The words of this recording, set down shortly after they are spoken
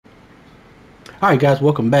Alright guys,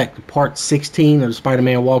 welcome back to part 16 of the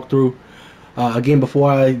Spider-Man walkthrough. Again,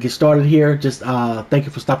 before I get started here, just thank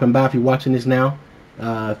you for stopping by if you're watching this now.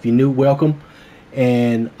 If you're new, welcome.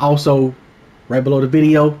 And also, right below the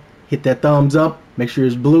video, hit that thumbs up, make sure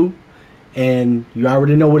it's blue, and you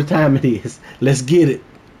already know what time it is. Let's get it.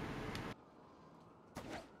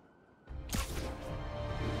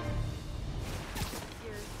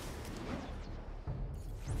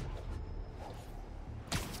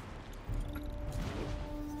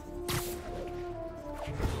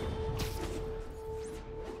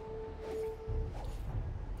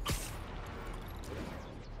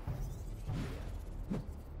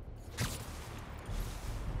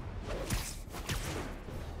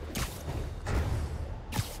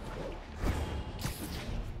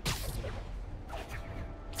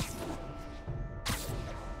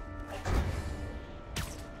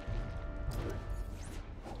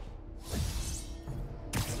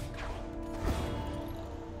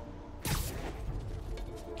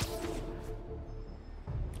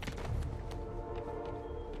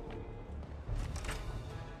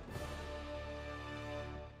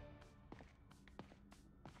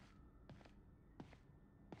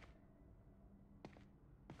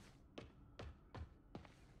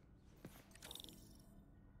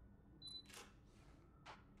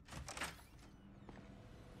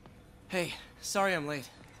 Hey, sorry I'm late.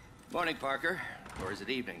 Morning, Parker. Or is it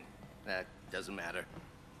evening? That doesn't matter.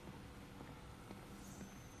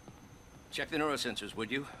 Check the neurosensors,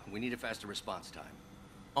 would you? We need a faster response time.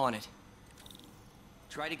 On it.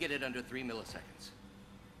 Try to get it under 3 milliseconds.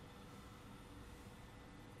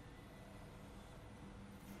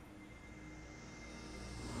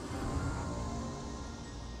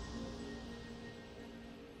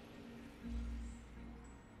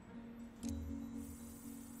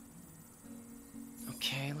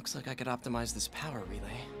 Okay, looks like I could optimize this power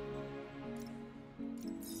relay.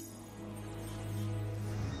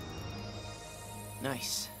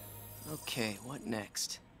 Nice. Okay, what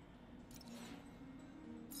next?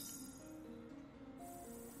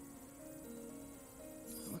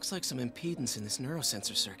 Looks like some impedance in this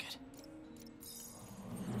neurosensor circuit.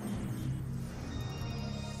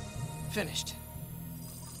 Finished.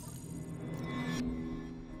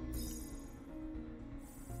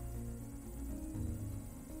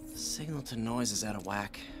 Signal to noise is out of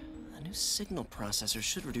whack. A new signal processor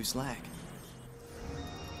should reduce lag.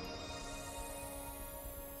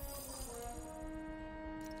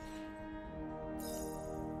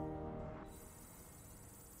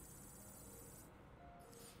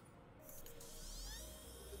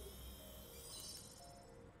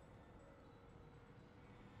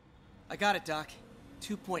 I got it, Doc.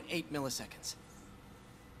 2.8 milliseconds.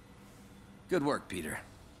 Good work, Peter.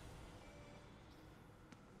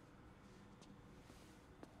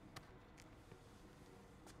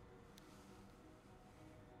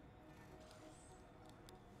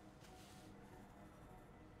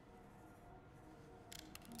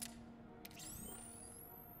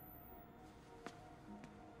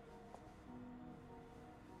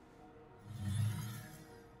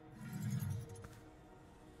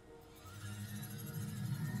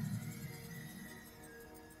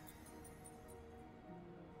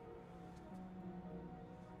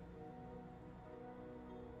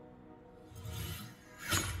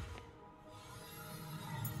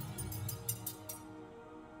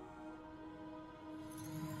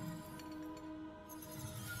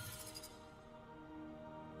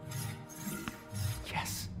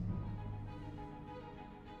 Yes.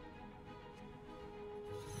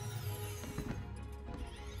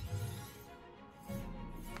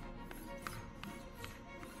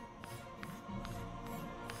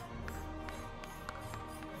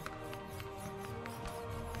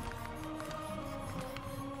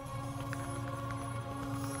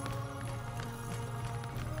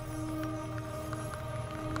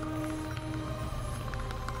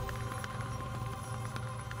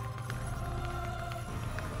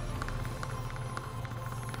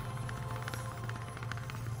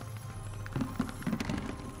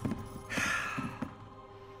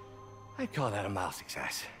 I'd call that a mild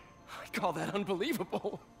success. I call that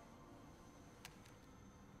unbelievable.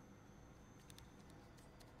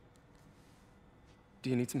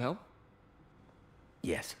 Do you need some help?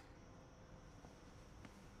 Yes.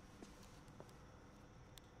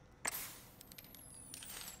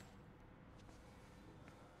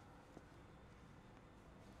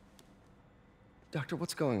 Doctor,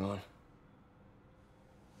 what's going on?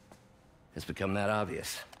 It's become that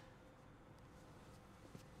obvious.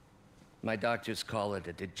 My doctors call it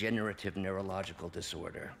a degenerative neurological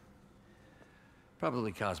disorder.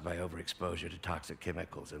 Probably caused by overexposure to toxic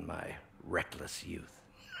chemicals in my reckless youth.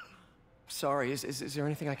 Sorry, is there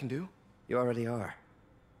anything I can do? You already are.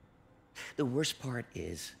 The worst part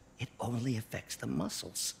is, it only affects the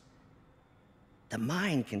muscles. The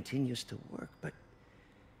mind continues to work, but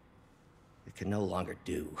it can no longer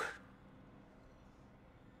do.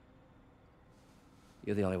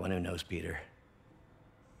 You're the only one who knows, Peter.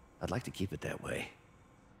 I'd like to keep it that way.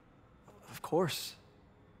 Of course.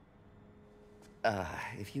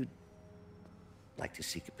 If you'd like to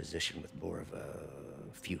seek a position with more of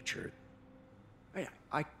a future...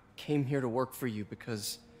 I came here to work for you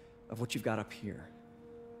because of what you've got up here.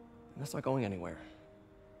 And that's not going anywhere.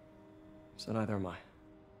 So neither am I.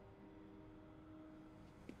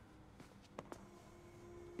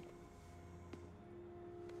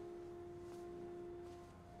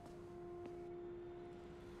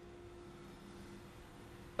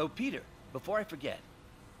 Oh, Peter, before I forget,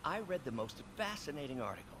 I read the most fascinating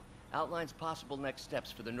article. Outlines possible next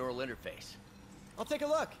steps for the neural interface. I'll take a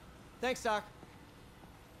look. Thanks, Doc.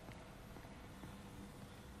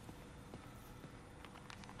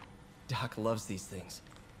 Doc loves these things.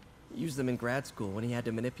 He used them in grad school when he had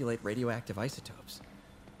to manipulate radioactive isotopes.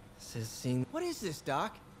 Says seeing... What is this,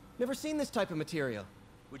 Doc? Never seen this type of material.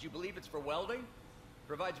 Would you believe it's for welding?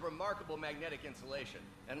 Provides remarkable magnetic insulation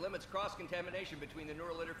and limits cross-contamination between the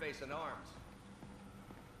neural interface and arms.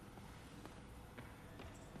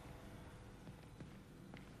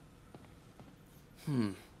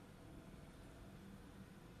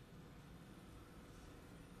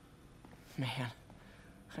 Man,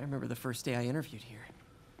 I remember the first day I interviewed here.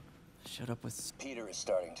 Showed up with... Peter is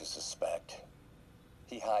starting to suspect.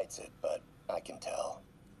 He hides it, but I can tell.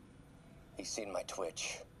 He's seen my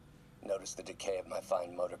twitch, noticed the decay of my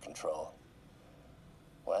fine motor control.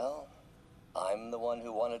 Well, I'm the one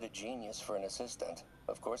who wanted a genius for an assistant.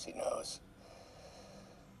 Of course he knows.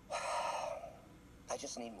 I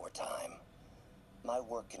just need more time. My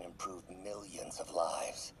work can improve millions of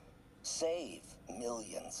lives. Save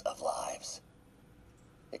millions of lives.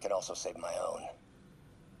 It can also save my own.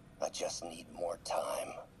 I just need more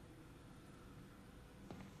time.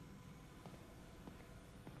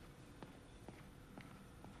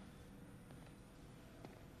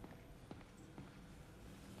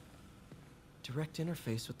 Direct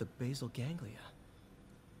interface with the basal ganglia.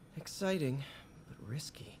 Exciting, but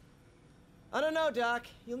risky. I don't know, Doc.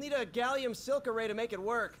 You'll need a gallium silk array to make it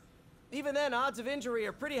work. Even then, odds of injury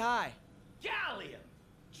are pretty high. Gallium!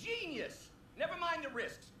 Genius! Never mind the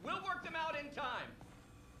risks. We'll work them out in time.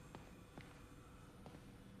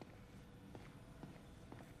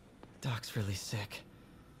 Doc's really sick.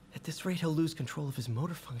 At this rate, he'll lose control of his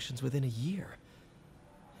motor functions within a year.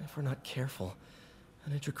 And if we're not careful,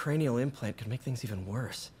 an intracranial implant could make things even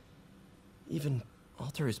worse. Even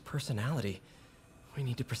alter his personality. We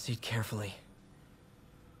need to proceed carefully.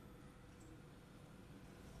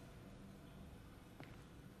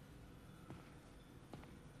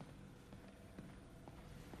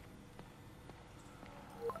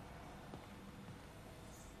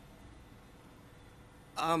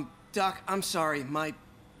 Doc, I'm sorry. My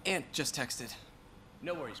aunt just texted.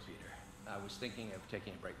 No worries, Peter. I was thinking of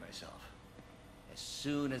taking a break myself. As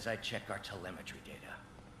soon as I check our telemetry data.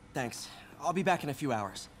 Thanks. I'll be back in a few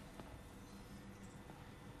hours.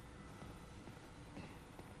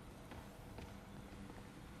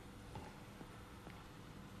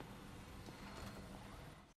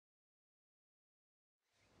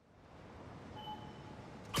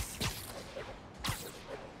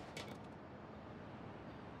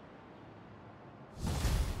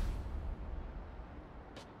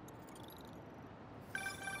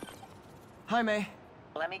 Hi, May.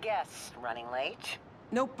 Let me guess, running late?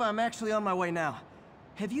 Nope, I'm actually on my way now.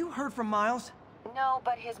 Have you heard from Miles? No,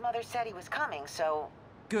 but his mother said he was coming, so...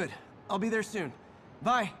 Good. I'll be there soon.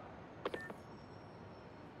 Bye.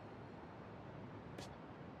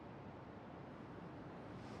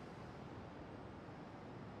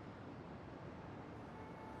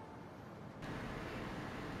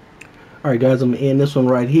 Alright guys, I'm gonna end this one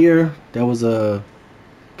right here. That was a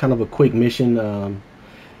kind of a quick mission.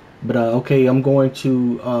 But okay, I'm going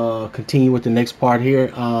to continue with the next part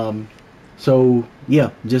here. So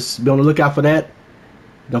yeah, just be on the lookout for that.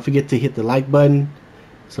 Don't forget to hit the like button,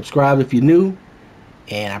 subscribe if you're new,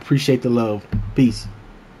 and I appreciate the love. Peace.